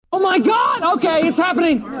my God! Okay, it's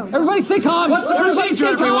happening. Everybody stay calm. What's the procedure,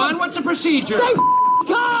 everyone? What's the procedure? Stay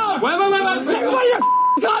calm! Wait. Everybody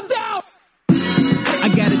calm down! I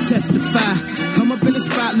gotta testify. Come up in the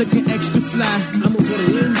spot looking extra fly. I'm gonna put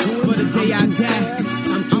a lens for the day I die.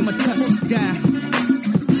 I'ma touch the sky.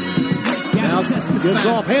 Now gives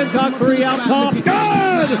off Hancock 3 out top.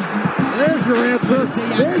 Good! There's your answer.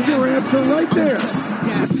 There's your answer right there.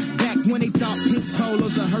 Back when they thought pink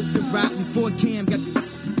polos would hurt the rock before Cam got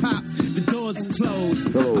the pop, the doors is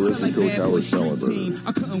closed. Hello, this is Coach Howard Schnellenberger.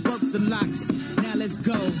 I couldn't work the locks. Now let's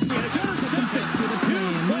go.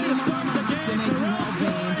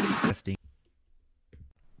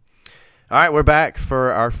 All right, we're back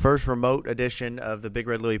for our first remote edition of the Big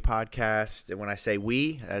Red Louie podcast. And when I say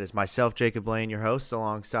we, that is myself, Jacob Blaine, your host,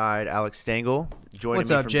 alongside Alex Stengel, joining What's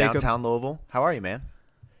me up, from Jacob? downtown Louisville. How are you, man?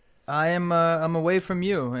 I'm away from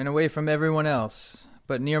you and away from everyone else,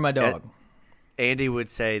 but near my dog. Andy would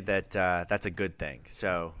say that that's a good thing.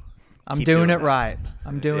 So I'm keep doing it that. right.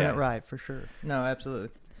 I'm doing Yeah. it right for sure. No,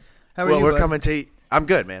 absolutely. How are Well, you? we're bud? coming to you. I'm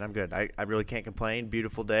good, man. I'm good. I really can't complain.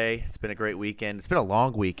 Beautiful day. It's been a great weekend. It's been a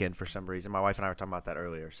long weekend for some reason. My wife and I were talking about that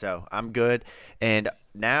earlier. So I'm good. And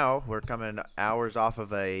now we're coming hours off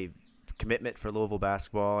of a commitment for Louisville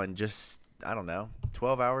basketball. And just, I don't know,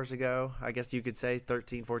 12 hours ago, I guess you could say,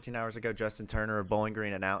 13, 14 hours ago, Justin Turner of Bowling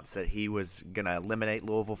Green announced that he was going to eliminate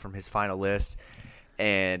Louisville from his final list.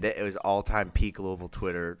 And it was all-time peak Louisville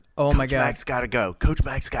Twitter. Oh, my God. Coach Mack's got to go. Coach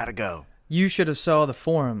Mack's got to go. You should have saw the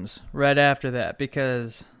forums right after that,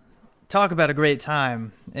 because talk about a great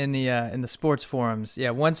time in the sports forums.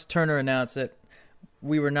 Yeah, once Turner announced that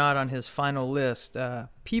we were not on his final list,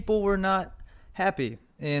 people were not happy,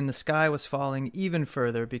 and the sky was falling even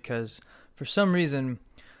further because for some reason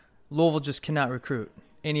Louisville just cannot recruit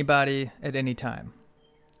anybody at any time.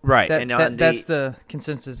 Right. That's the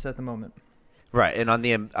consensus at the moment. Right, and on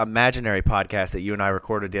the imaginary podcast that you and I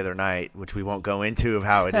recorded the other night, which we won't go into of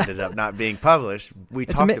how it ended up not being published, we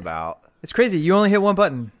talked about... It's crazy. You only hit one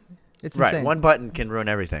button. It's right, insane. one button can ruin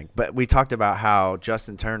everything. But we talked about how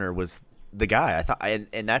Justin Turner was the guy. I thought,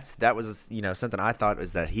 and that was something I thought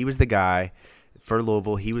was that he was the guy for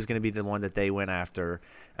Louisville. He was going to be the one that they went after.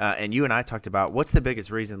 And you and I talked about what's the biggest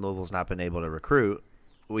reason Louisville's not been able to recruit.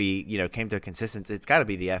 We came to a consistency. It's got to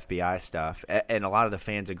be the FBI stuff, and a lot of the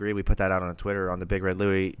fans agree. We put that out on Twitter on the Big Red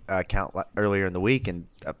Louie account earlier in the week, and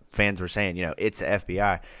fans were saying, it's the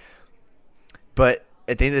FBI. But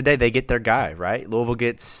at the end of the day, they get their guy, right? Louisville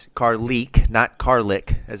gets Carlik, not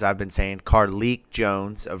Carlick, as I've been saying, Carlik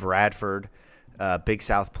Jones of Radford, Big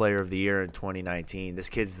South Player of the Year in 2019. This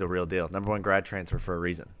kid's the real deal. Number 1 grad transfer for a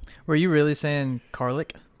reason. Were you really saying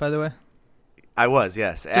Carlick, by the way? I was,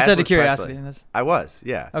 yes. Just out of curiosity. I was,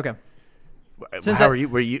 yeah. Okay.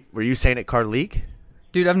 Were you saying it Carlik?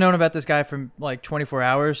 Dude, I've known about this guy for like 24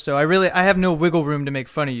 hours, so I have no wiggle room to make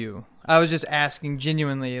fun of you. I was just asking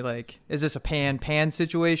genuinely, like, is this a pan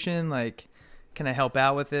situation? Like, can I help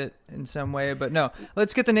out with it in some way? But no,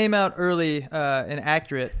 let's get the name out early and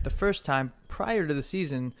accurate the first time prior to the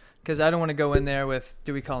season, because I don't want to go in there with,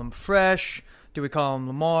 do we call him Fresh? Do we call him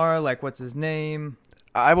Lamar? Like, what's his name?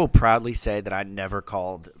 I will proudly say that I never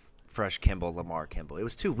called Fresh Kimball Lamar Kimball. It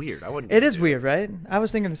was too weird. I wouldn't. It is weird, right? I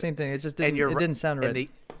was thinking the same thing. It just didn't sound right. And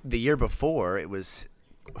the year before, it was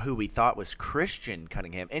who we thought was Christian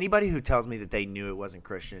Cunningham. Anybody who tells me that they knew it wasn't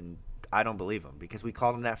Christian, I don't believe them, because we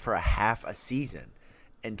called him that for a half a season.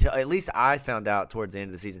 Until at least I found out towards the end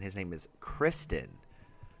of the season his name is Kristen,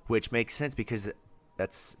 which makes sense because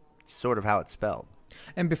that's sort of how it's spelled.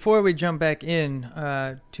 And before we jump back in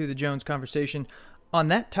to the Jones conversation, on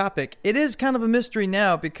that topic, it is kind of a mystery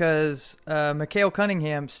now because Mikhail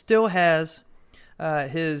Cunningham still has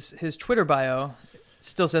his Twitter bio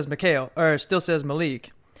still says Mikhail, or still says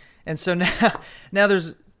Malik. And so now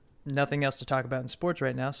there's nothing else to talk about in sports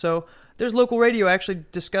right now. So there's local radio actually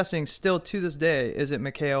discussing still to this day, is it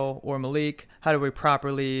Mikhail or Malik? How do we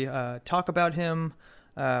properly talk about him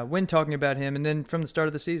when talking about him? And then from the start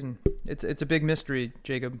of the season, it's a big mystery,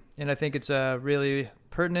 Jacob. And I think it's really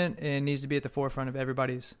pertinent and needs to be at the forefront of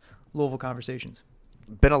everybody's Louisville conversations.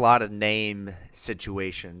 Been a lot of name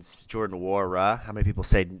situations. Jordan Wara. How many people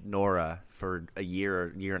say Nora for a year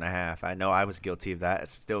or year and a half? I know I was guilty of that. I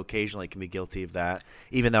still occasionally can be guilty of that,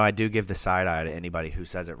 even though I do give the side eye to anybody who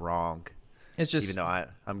says it wrong. It's just, even though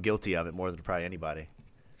I'm guilty of it more than probably anybody.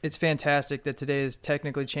 It's fantastic that today is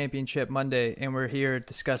technically Championship Monday, and we're here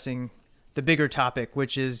discussing the bigger topic,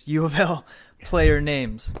 which is U of L player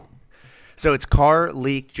names. So it's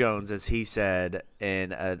Carlik Jones, as he said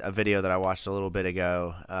in a video that I watched a little bit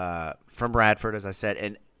ago, from Radford, as I said.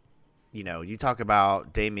 And, you talk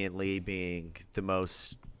about Damian Lee being the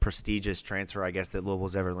most prestigious transfer, I guess, that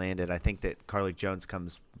Louisville's ever landed. I think that Carlik Jones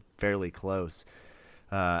comes fairly close.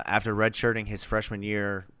 After redshirting his freshman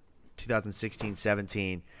year,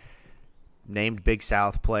 2016-17, named Big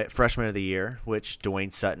South Freshman of the Year, which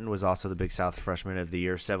Dwayne Sutton was also the Big South Freshman of the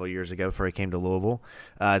Year several years ago before he came to Louisville.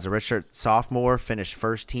 As a redshirt sophomore, finished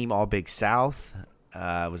first team All Big South,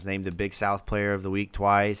 was named the Big South Player of the Week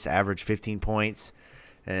twice, averaged 15 points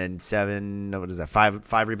and 5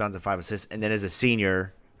 rebounds and 5 assists. And then as a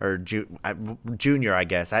senior or junior, I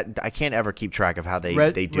guess, I can't ever keep track of how they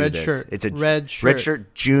do this. Shirt. It's a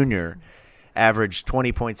redshirt junior. Averaged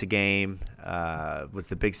 20 points a game, was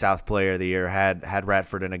the Big South Player of the Year, had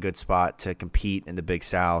Radford in a good spot to compete in the Big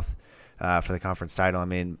South for the conference title. I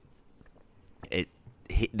mean,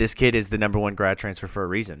 this kid is the number one grad transfer for a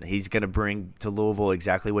reason. He's going to bring to Louisville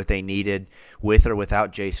exactly what they needed with or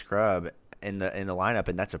without Jay Scrubb in the lineup,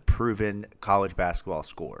 and that's a proven college basketball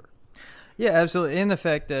scorer. Yeah, absolutely. And the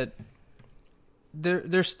fact that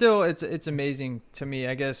they're still, it's amazing to me.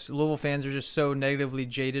 I guess Louisville fans are just so negatively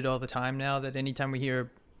jaded all the time now that anytime we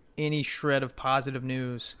hear any shred of positive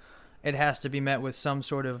news, it has to be met with some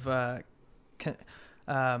sort of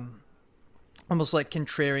almost like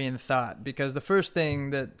contrarian thought. Because the first thing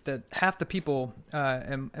that half the people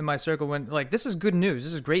in my circle went like, this is good news.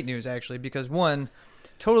 This is great news, actually, because one,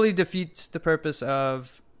 totally defeats the purpose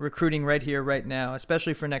of recruiting right here, right now,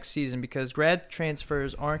 especially for next season, because grad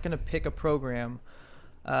transfers aren't going to pick a program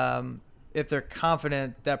if they're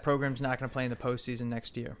confident that program's not going to play in the postseason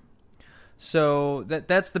next year. So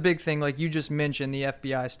that's the big thing. Like you just mentioned, the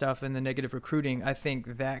FBI stuff and the negative recruiting, I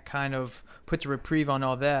think that kind of puts a reprieve on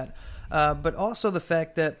all that. But also the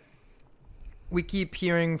fact that we keep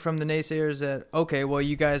hearing from the naysayers that, okay, well,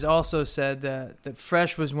 you guys also said that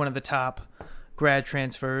Fresh was one of the top grad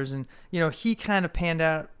transfers, and he kind of panned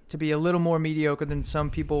out to be a little more mediocre than some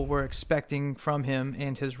people were expecting from him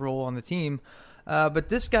and his role on the team. But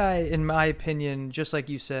this guy, in my opinion, just like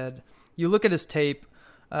you said, you look at his tape,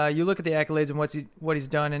 you look at the accolades and what he's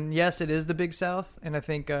done, and yes, it is the Big South. And I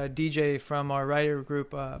think DJ from our writer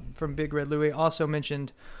group from Big Red Louie also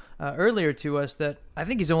mentioned earlier to us that I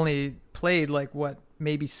think he's only played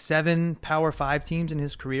maybe 7 Power 5 teams in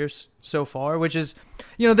his career so far, which is,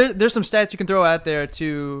 there's some stats you can throw out there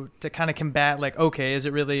to kind of combat, like, okay, is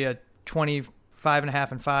it really a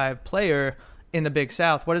 25.5 and 5 player in the Big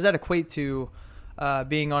South? What does that equate to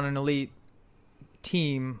being on an elite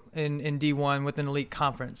team in D1 with an elite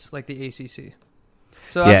conference like the ACC?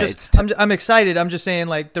 So yeah, I'm excited. I'm just saying,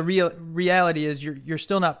 like, the reality is you're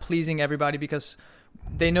still not pleasing everybody because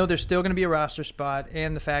they know there's still going to be a roster spot,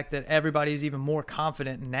 and the fact that everybody's even more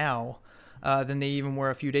confident now than they even were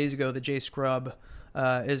a few days ago that Jay Scrubb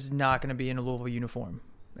is not going to be in a Louisville uniform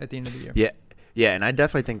at the end of the year. Yeah, and I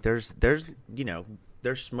definitely think there's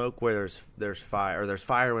smoke where there's fire, or there's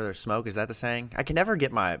fire where there's smoke. Is that the saying? I can never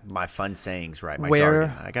get my fun sayings right. Where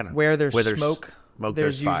there's smoke,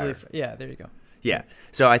 there's fire. Yeah, there you go. Yeah,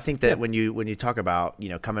 so I think that when you talk about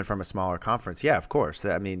coming from a smaller conference, yeah, of course.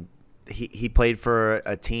 I mean, he played for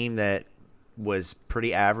a team that was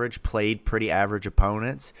pretty average, played pretty average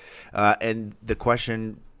opponents, and the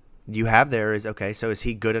question you have there is, okay, so is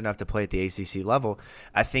he good enough to play at the ACC level?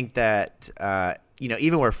 I think that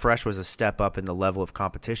even where Fresh was a step up in the level of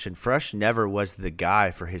competition, Fresh never was the guy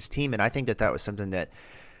for his team, and I think that was something that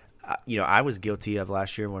I was guilty of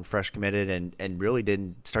last year when Fresh committed and really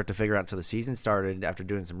didn't start to figure out until the season started after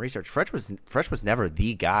doing some research. Fresh was never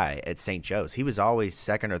the guy at St. Joe's. He was always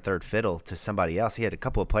second or third fiddle to somebody else. He had a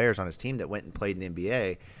couple of players on his team that went and played in the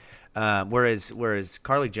NBA. Whereas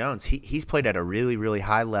Carlik Jones, he's played at a really, really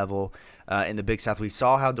high level in the Big South. We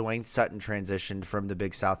saw how Dwayne Sutton transitioned from the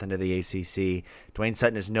Big South into the ACC. Dwayne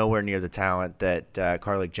Sutton is nowhere near the talent that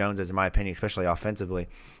Carlik Jones is, in my opinion, especially offensively.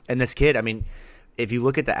 And this kid, I mean, if you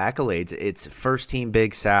look at the accolades, it's first team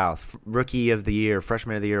Big South, rookie of the year,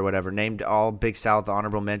 freshman of the year, whatever, named all Big South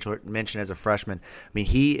honorable mention as a freshman. I mean,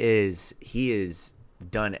 he is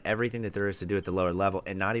done everything that there is to do at the lower level,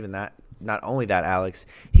 and not only that, Alex,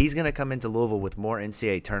 he's going to come into Louisville with more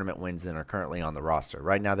NCAA tournament wins than are currently on the roster.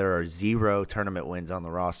 Right now, there are 0 tournament wins on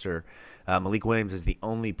the roster. Malik Williams is the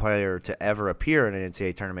only player to ever appear in an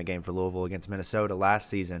NCAA tournament game for Louisville against Minnesota last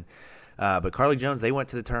season. But Carlik Jones, they went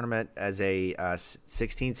to the tournament as a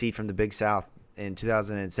 16 seed from the Big South in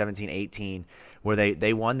 2017-18, where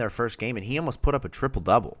they won their first game, and he almost put up a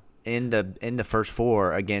triple-double in the first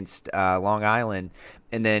 4 against Long Island,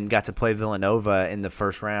 and then got to play Villanova in the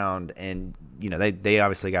first round. And they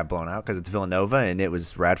obviously got blown out because it's Villanova and it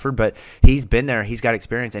was Radford, but he's been there, he's got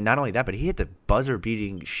experience, and not only that, but he hit the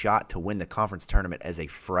buzzer-beating shot to win the conference tournament as a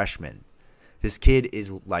freshman. This kid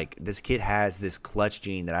has this clutch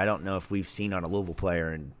gene that I don't know if we've seen on a Louisville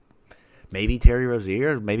player, and maybe Terry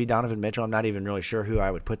Rozier, maybe Donovan Mitchell. I'm not even really sure who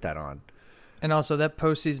I would put that on. And also that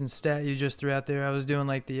postseason stat you just threw out there, I was doing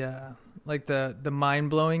like the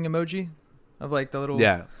mind blowing emoji of like the little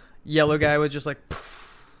yellow guy with just like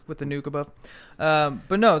poof, with the nuke above.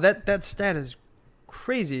 But no, that stat is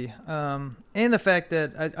crazy. And the fact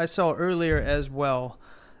that I saw earlier as well,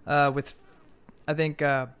 with I think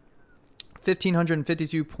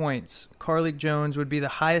 1,552 points, Carlik Jones would be the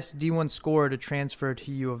highest D1 scorer to transfer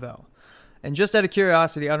to U of L. And just out of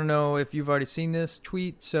curiosity, I don't know if you've already seen this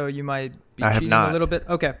tweet, so you might be cheating a little bit.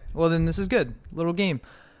 Okay, well then this is good. Little game.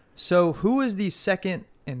 So who is the second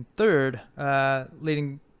and third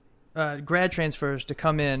leading grad transfers to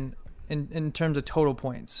come in terms of total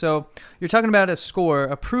points? So you're talking about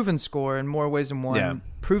a proven score in more ways than one,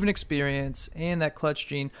 proven experience, and that clutch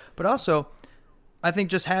gene. But also, I think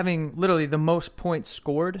just having literally the most points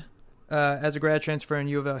scored as a grad transfer in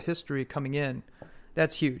U of L history coming in,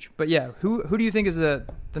 that's huge. But yeah, who do you think is the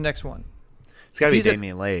next one? It's got to be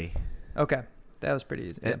Damian Lee. Okay, that was pretty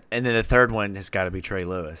easy. Yeah. And then the third one has got to be Trey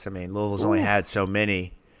Lewis. I mean, Louisville's only had so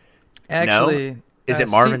many. Actually, no? Is it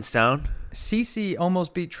Marvin Stone? CC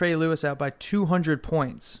almost beat Trey Lewis out by 200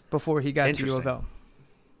 points before he got to U of L.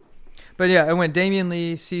 But yeah, it went Damian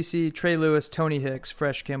Lee, CC, Trey Lewis, Tony Hicks,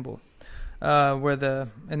 Fresh Kimball. And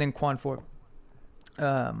then Quan Ford.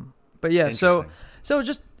 But yeah, so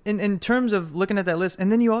just in terms of looking at that list,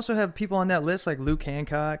 and then you also have people on that list like Luke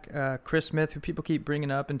Hancock, Chris Smith, who people keep bringing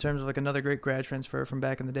up in terms of like another great grad transfer from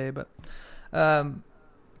back in the day. But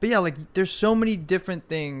yeah, like there's so many different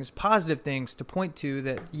things, positive things to point to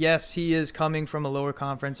that. Yes, he is coming from a lower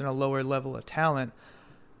conference and a lower level of talent,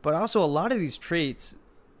 but also a lot of these traits.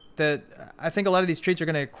 That I think a lot of these traits are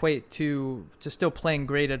going to equate to still playing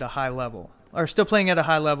great at a high level, or still playing at a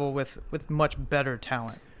high level with much better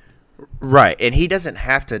talent. Right, and he doesn't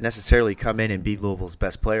have to necessarily come in and be Louisville's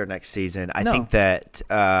best player next season. I think that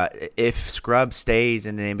if Scrub stays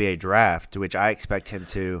in the NBA draft, which I expect him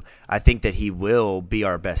to, I think that he will be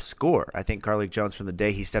our best scorer. I think Carlik Jones, from the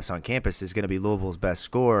day he steps on campus, is going to be Louisville's best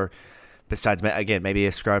scorer. Besides, again, maybe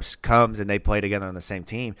if Scrubs comes and they play together on the same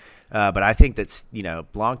team. But I think that's,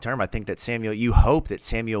 long term, I think that you hope that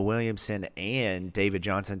Samuel Williamson and David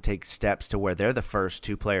Johnson take steps to where they're the first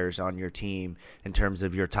two players on your team in terms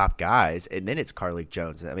of your top guys. And then it's Carlik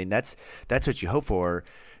Jones. I mean, that's what you hope for.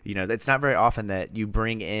 It's not very often that you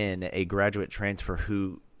bring in a graduate transfer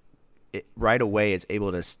who right away is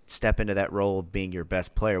able to step into that role of being your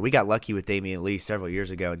best player. We got lucky with Damian Lee several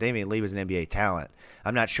years ago, and Damian Lee was an NBA talent.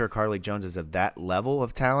 I'm not sure Carlik Jones is of that level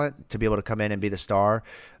of talent to be able to come in and be the star,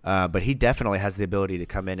 but he definitely has the ability to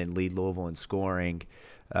come in and lead Louisville in scoring,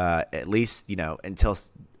 at least until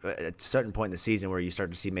at a certain point in the season where you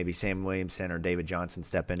start to see maybe Sam Williamson or David Johnson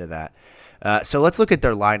step into that. So let's look at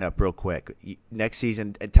their lineup real quick. Next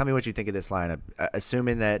season, and tell me what you think of this lineup.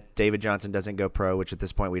 Assuming that David Johnson doesn't go pro, which at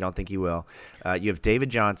this point we don't think he will, you have David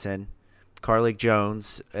Johnson, Carlik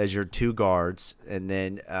Jones as your two guards, and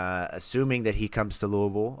then assuming that he comes to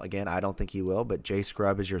Louisville, again, I don't think he will, but Jay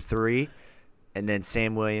Scrubb is your three, and then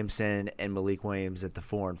Sam Williamson and Malik Williams at the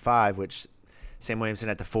 4 and 5, which Sam Williamson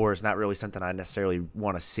at the 4 is not really something I necessarily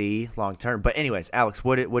want to see long term. But anyways, Alex,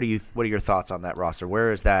 what are your thoughts on that roster?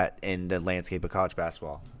 Where is that in the landscape of college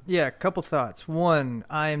basketball? Yeah, a couple thoughts. One,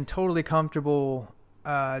 I am totally comfortable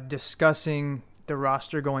discussing the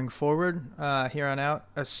roster going forward here on out,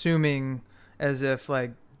 assuming as if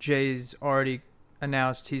like Jay's already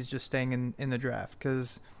announced he's just staying in the draft.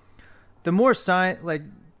 Because the more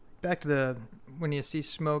back to when you see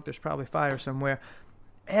smoke, there's probably fire somewhere.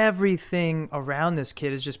 Everything around this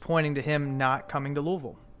kid is just pointing to him not coming to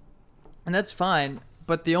Louisville. And that's fine,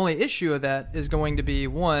 but the only issue of that is going to be,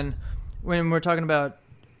 one, when we're talking about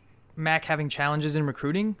Mac having challenges in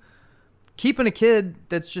recruiting, keeping a kid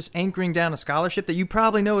that's just anchoring down a scholarship that you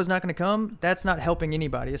probably know is not going to come, that's not helping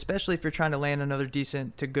anybody, especially if you're trying to land another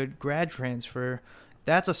decent to good grad transfer.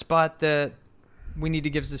 That's a spot that we need to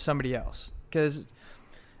give to somebody else, because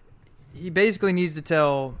he basically needs to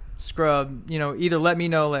tell Scrub, either let me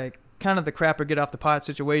know like kind of the crap or get off the pot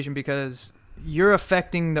situation, because you're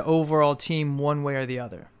affecting the overall team one way or the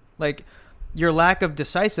other. Like, your lack of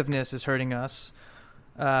decisiveness is hurting us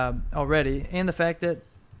already, and the fact that,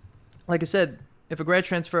 like I said, if a grad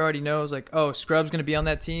transfer already knows like, oh, Scrub's going to be on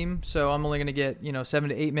that team, so I'm only going to get 7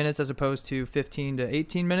 to 8 minutes as opposed to 15 to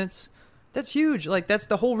 18 minutes. That's huge. Like, that's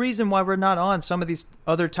the whole reason why we're not on some of these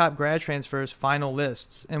other top grad transfers final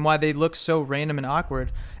lists and why they look so random and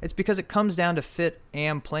awkward. It's because it comes down to fit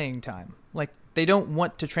and playing time. Like, they don't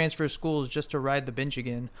want to transfer schools just to ride the bench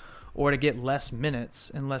again or to get less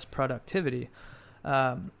minutes and less productivity.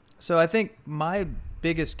 So I think my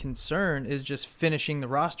biggest concern is just finishing the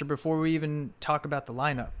roster before we even talk about the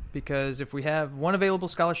lineup, because if we have one available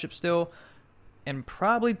scholarship still and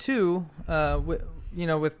probably two,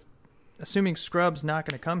 with assuming Scrubb's not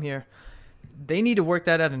going to come here, they need to work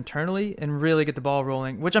that out internally and really get the ball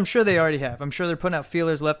rolling, which I'm sure they already have. I'm sure they're putting out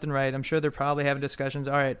feelers left and right. I'm sure they're probably having discussions.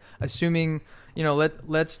 All right, assuming,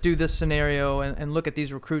 let's do this scenario and look at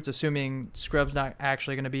these recruits, assuming Scrubb's not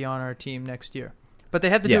actually going to be on our team next year. But they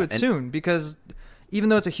have to do it soon, because even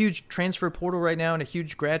though it's a huge transfer portal right now and a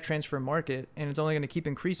huge grad transfer market, and it's only going to keep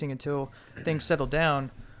increasing until things settle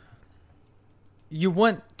down, you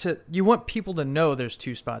want people to know there's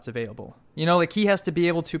 2 spots available. He has to be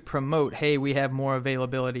able to promote, hey, we have more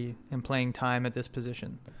availability and playing time at this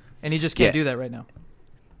position. And he just can't do that right now.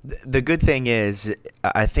 The good thing is,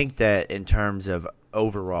 I think that in terms of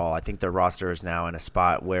overall, I think the roster is now in a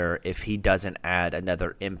spot where if he doesn't add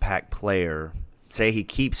another impact player, say he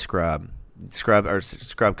keeps Scrubb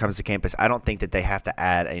comes to campus, I don't think that they have to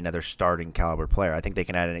add another starting caliber player. I think they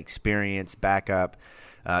can add an experienced backup,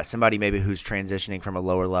 somebody maybe who's transitioning from a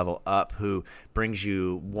lower level up, who brings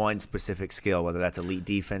you one specific skill, whether that's elite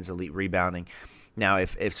defense, elite rebounding. Now,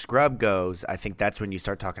 if Scrubb goes, I think that's when you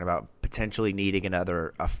start talking about potentially needing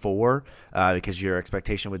a 4, because your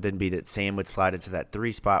expectation would then be that Sam would slide into that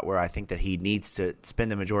 3 spot, where I think that he needs to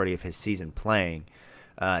spend the majority of his season playing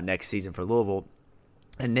next season for Louisville.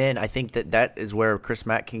 And then I think that is where Chris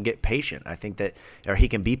Mack can get patient. I think that, or he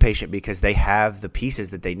can be patient, because they have the pieces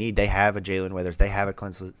that they need. They have a Jalen Withers. They have a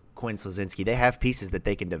Quinn Slazinski. They have pieces that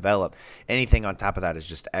they can develop. Anything on top of that is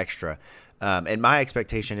just extra. And my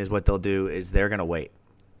expectation is what they'll do is they're going to wait.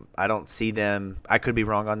 I don't see them. I could be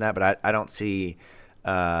wrong on that, but I don't see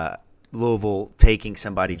Louisville taking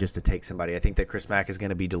somebody just to take somebody. I think that Chris Mack is going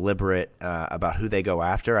to be deliberate about who they go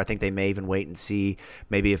after. I think they may even wait and see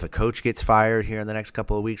maybe if a coach gets fired here in the next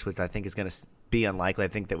couple of weeks, which I think is going to be unlikely. I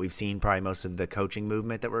think that we've seen probably most of the coaching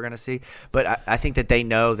movement that we're going to see. But I think that they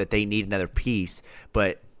know that they need another piece.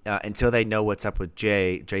 But until they know what's up with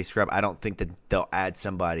Jay Scrubb, I don't think that they'll add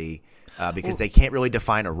somebody because they can't really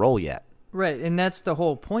define a role yet. Right, and that's the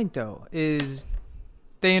whole point, though, is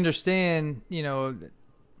they understand,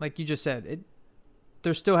 like you just said,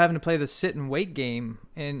 they're still having to play the sit and wait game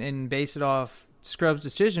and base it off Scrubb's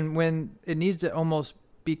decision, when it needs to almost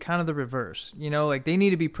be kind of the reverse. Like they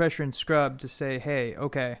need to be pressuring Scrubb to say, hey,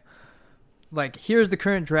 okay, like here's the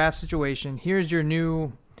current draft situation. Here's your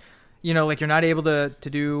new, like you're not able to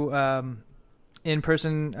do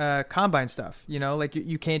in-person combine stuff. Like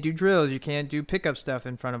you can't do drills. You can't do pickup stuff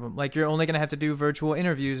in front of them. Like you're only going to have to do virtual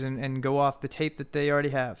interviews and go off the tape that they already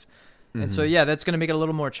have. And so, that's going to make it a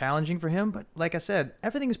little more challenging for him. But like I said,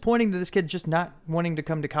 everything's pointing to this kid just not wanting to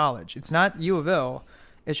come to college. It's not U of L.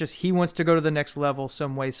 It's just he wants to go to the next level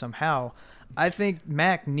some way, somehow. I think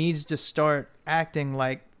Mac needs to start acting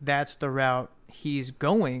like that's the route he's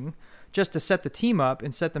going, just to set the team up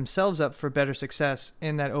and set themselves up for better success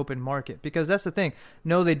in that open market. Because that's the thing.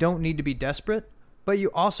 No, they don't need to be desperate, but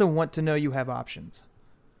you also want to know you have options.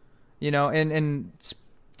 And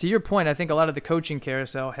to your point, I think a lot of the coaching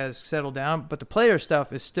carousel has settled down, but the player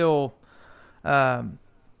stuff is still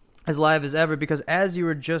as live as ever, because as you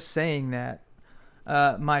were just saying that,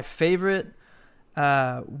 my favorite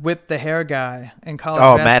whip the hair guy in college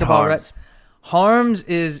basketball, Matt Haarms. Haarms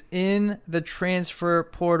is in the transfer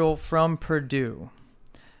portal from Purdue.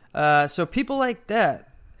 So people like that,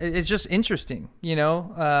 it's just interesting,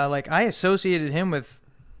 like I associated him with,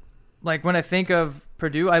 like when I think of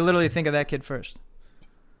Purdue, I literally think of that kid first.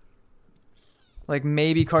 Like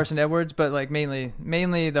maybe Carson Edwards, but like mainly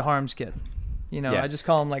the Haarms kid. I just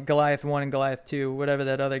call him like Goliath 1 and Goliath 2, whatever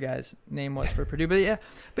that other guy's name was for Purdue.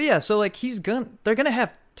 But yeah, so like they're gonna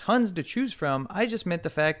have tons to choose from. I just meant the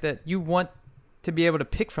fact that you want to be able to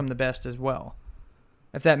pick from the best as well,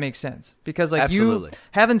 if that makes sense. Because like Absolutely. You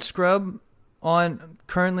having Scrubb on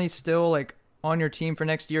currently still like on your team for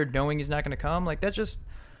next year, knowing he's not going to come, like that just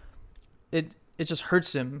it just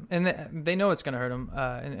hurts him, and they know it's going to hurt him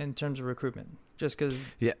in terms of recruitment. Just because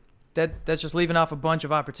that's just leaving off a bunch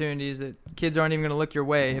of opportunities that kids aren't even going to look your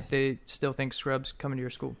way if they still think Scrubb's coming to your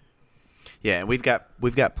school. Yeah, and we've got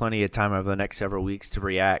plenty of time over the next several weeks to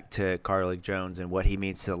react to Carlik Jones and what he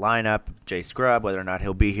means to the lineup, Jay Scrubb, whether or not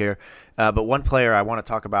he'll be here. But one player I want to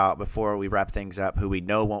talk about before we wrap things up, who we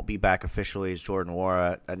know won't be back officially, is Jordan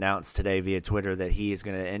Nwora. Announced today via Twitter that he is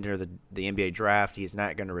going to enter the NBA draft. He is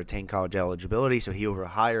not going to retain college eligibility, so he will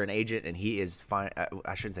hire an agent, and he is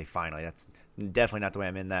I shouldn't say finally. That's definitely not the way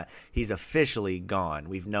I'm in that. He's officially gone.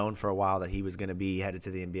 We've known for a while that he was going to be headed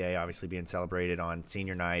to the NBA, obviously being celebrated on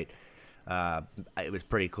senior night. it was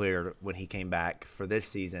pretty clear when he came back for this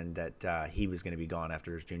season that he was going to be gone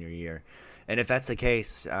after his junior year. And if that's the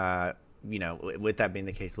case, with that being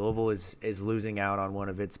the case, Louisville is losing out on one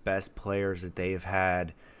of its best players that they have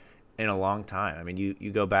had in a long time. I mean,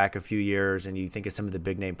 you go back a few years and you think of some of the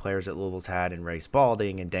big name players that Louisville's had in Ray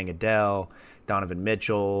Spalding and Deng Adel, Donovan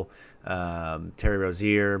Mitchell, Terry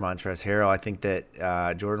Rozier, Montrezl Harrell. I think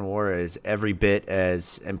that Jordan Nwora is every bit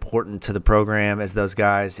as important to the program as those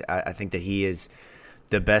guys. I think that he is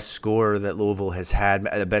the best scorer that Louisville has had,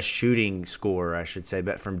 the best shooting scorer, I should say,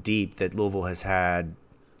 but from deep that Louisville has had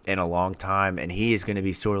in a long time, and he is going to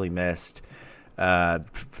be sorely missed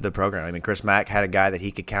for the program. I mean, Chris Mack had a guy that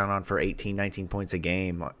he could count on for 18, 19 points a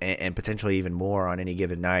game and potentially even more on any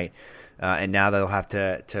given night. And now they'll have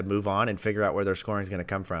to move on and figure out where their scoring is going to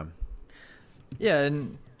come from. Yeah,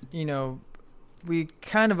 and, we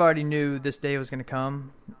kind of already knew this day was going to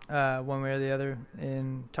come one way or the other.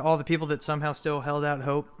 And to all the people that somehow still held out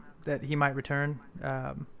hope that he might return,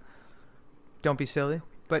 don't be silly.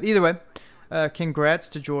 But either way, congrats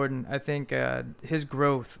to Jordan. I think his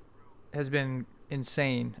growth has been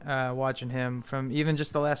insane. Watching him from even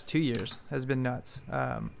just the last 2 years has been nuts.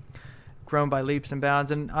 Grown by leaps and bounds,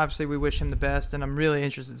 and obviously we wish him the best, and I'm really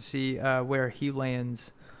interested to see where he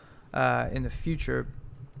lands in the future.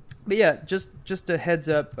 But yeah, just a heads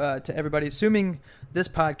up to everybody, assuming this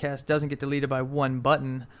podcast doesn't get deleted by one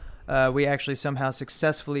button, we actually somehow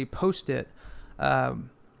successfully post it.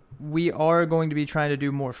 We are going to be trying to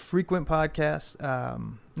do more frequent podcasts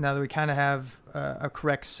now that we kind of have a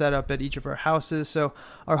correct setup at each of our houses. So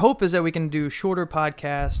our hope is that we can do shorter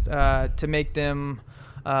podcasts to make them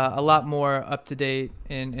a lot more up to date,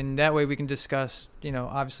 and that way we can discuss,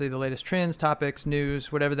 obviously the latest trends, topics,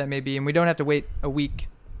 news, whatever that may be, and we don't have to wait a week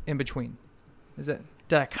in between. Did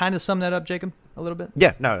I kind of sum that up, Jacob, a little bit?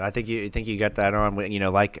 Yeah, no, I think you got that on.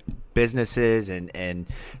 Like businesses and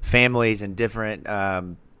families and different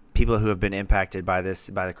people who have been impacted by the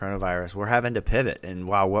coronavirus, we're having to pivot. And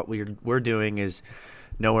while what we're doing is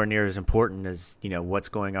nowhere near as important as what's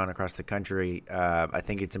going on across the country, I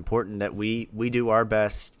think it's important that we do our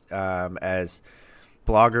best as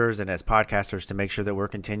bloggers and as podcasters to make sure that we're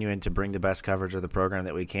continuing to bring the best coverage of the program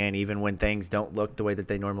that we can, even when things don't look the way that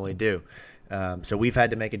they normally do. So we've had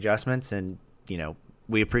to make adjustments, and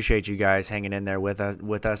we appreciate you guys hanging in there with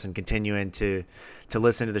us and continuing to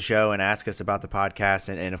listen to the show and ask us about the podcast,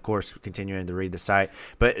 and of course continuing to read the site.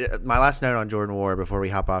 But my last note on Jordan Nwora before we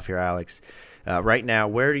hop off here, Alex, right now,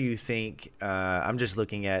 where do you think I'm just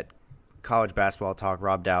looking at College Basketball Talk,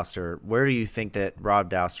 Rob Dauster, where do you think that Rob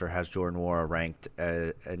Dauster has Jordan Nwora ranked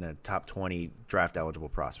in the top 20 draft eligible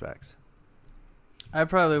prospects? I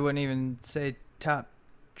probably wouldn't even say top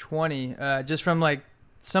 20, just from like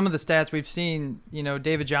some of the stats we've seen.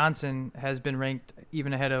 David Johnson has been ranked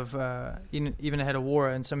even ahead of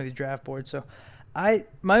Nwora in some of these draft boards. So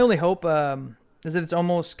my only hope is that it's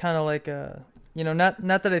almost kind of like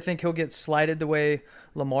not that I think he'll get slighted the way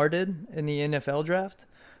Lamar did in the NFL draft,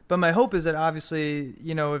 but my hope is that obviously,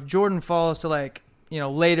 if Jordan falls to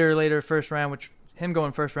later first round, which him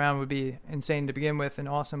going first round would be insane to begin with and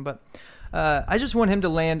awesome, but I just want him to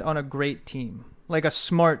land on a great team, like a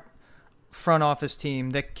smart front office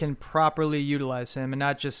team that can properly utilize him and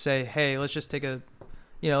not just say, hey, let's just take a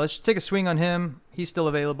swing on him, he's still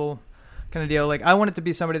available kind of deal. Like, I want it to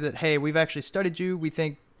be somebody that, hey, we've actually studied you, we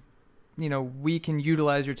think we can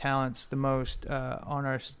utilize your talents the most on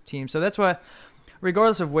our team. So that's why,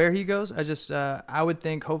 regardless of where he goes, I would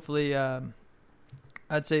think hopefully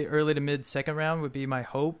I'd say early to mid second round would be my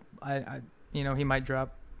hope. He might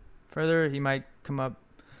drop further, he might come up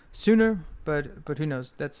sooner, but who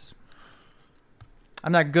knows?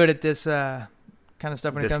 I'm not good at this kind of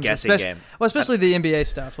stuff when it comes to game. Well, especially the NBA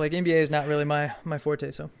stuff. Like, NBA is not really my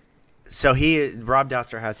forte. So Rob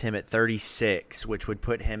Dauster has him at 36, which would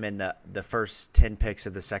put him in the first 10 picks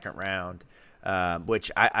of the second round,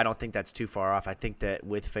 which I don't think that's too far off. I think that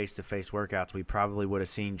with face-to-face workouts, we probably would have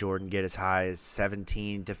seen Jordan get as high as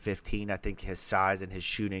 17 to 15. I think his size and his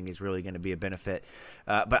shooting is really going to be a benefit.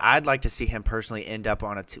 But I'd like to see him personally end up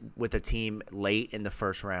on with a team late in the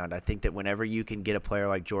first round. I think that whenever you can get a player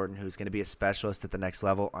like Jordan who's going to be a specialist at the next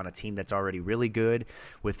level on a team that's already really good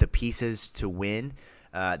with the pieces to win,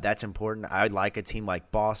 that's important. I'd like a team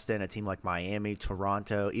like Boston, a team like Miami,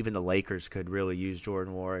 Toronto, even the Lakers could really use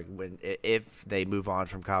Jordan Nwora if they move on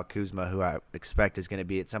from Kyle Kuzma, who I expect is going to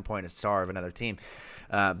be at some point a star of another team.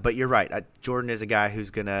 But you're right. Jordan is a guy who's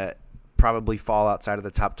going to probably fall outside of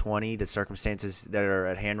the top 20. The circumstances that are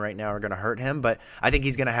at hand right now are going to hurt him, but I think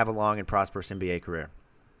he's going to have a long and prosperous NBA career.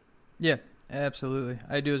 Yeah, absolutely.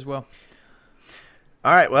 I do as well.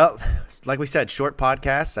 All right. Well, like we said, short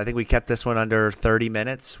podcast. I think we kept this one under 30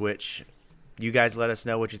 minutes, which you guys let us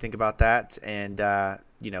know what you think about that. And,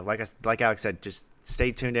 like Alex said, just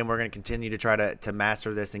stay tuned in. We're going to continue to try to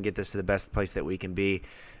master this and get this to the best place that we can be.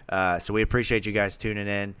 So we appreciate you guys tuning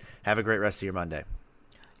in. Have a great rest of your Monday.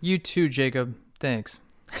 You too, Jacob. Thanks.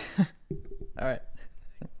 All right.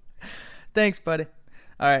 Thanks, buddy.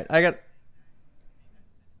 All right.